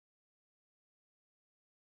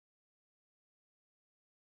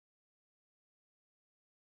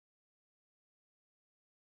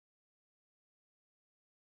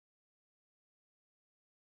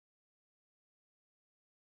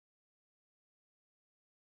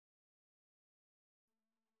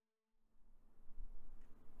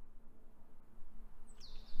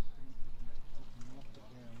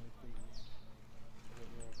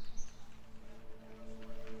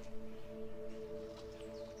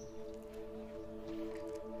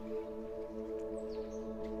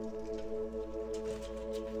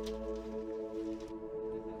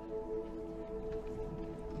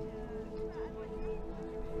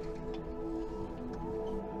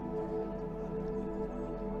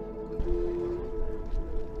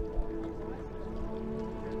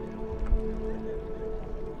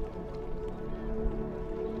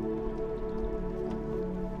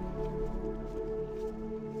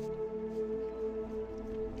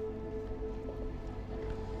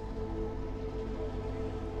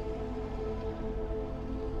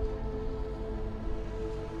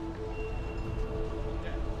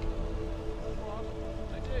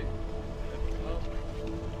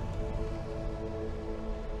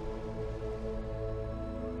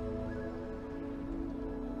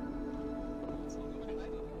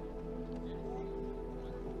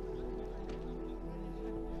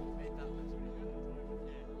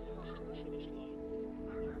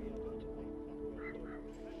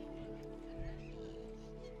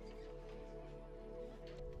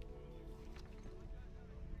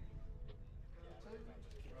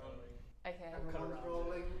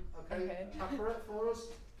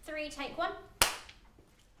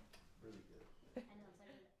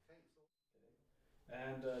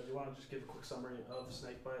And do you want to just give a quick summary of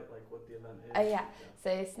Snakebite, like what the event is? Yeah.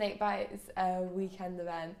 So Snakebite is a weekend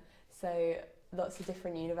event. So lots of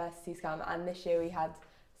different universities come, and this year we had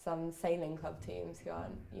some sailing club teams go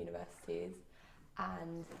on universities,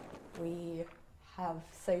 and we have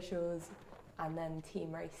socials and then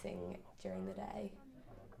team racing during the day.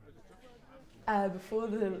 Before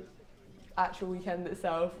the actual weekend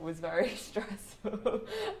itself was very stressful.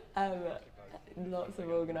 Lots of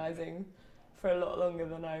organising for a lot longer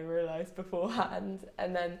than I realised beforehand,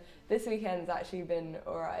 and then this weekend's actually been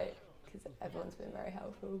alright because everyone's been very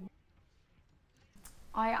helpful.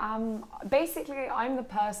 I'm the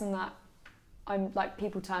person that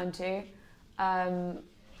people turn to.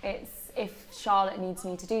 It's if Charlotte needs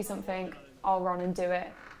me to do something, I'll run and do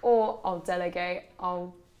it, or I'll delegate.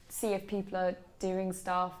 I'll see if people are doing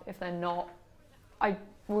stuff. If they're not, I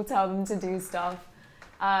will tell them to do stuff.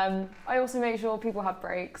 I also make sure people have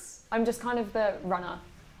breaks. I'm just kind of the runner.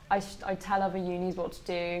 I tell other unis what to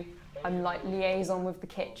do. I'm like liaison with the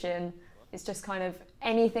kitchen. It's just kind of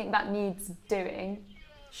anything that needs doing.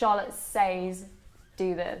 Charlotte says,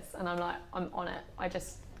 do this, and I'm like, I'm on it. I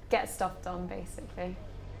just get stuff done, basically.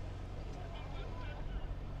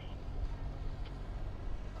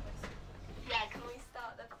 Yeah, can we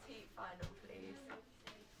start the petite final, please?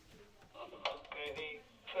 Okay, the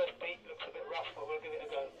first beat looks a bit rough, but we'll give it a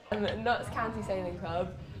go. Notts County Sailing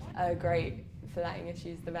Club are great for letting us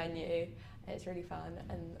use the venue. It's really fun,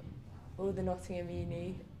 and all the Nottingham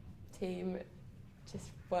uni team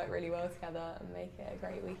just work really well together and make it a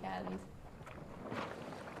great weekend.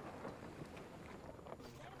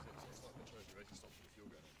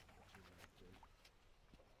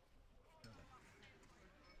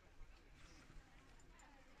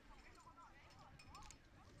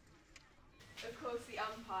 Of course, the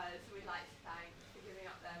umpires we'd like to thank for giving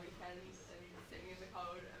up their weekends and sitting in the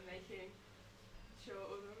cold and making sure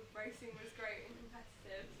all the racing was great and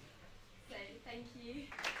competitive. So, thank you.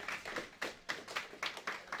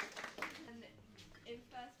 And in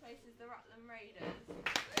first place is the Rutland Raiders.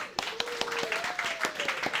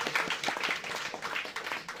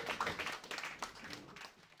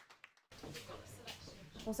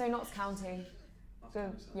 Also, Notts County.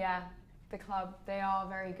 The club, they are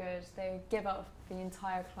very good. They give up the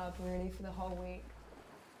entire club really for the whole week.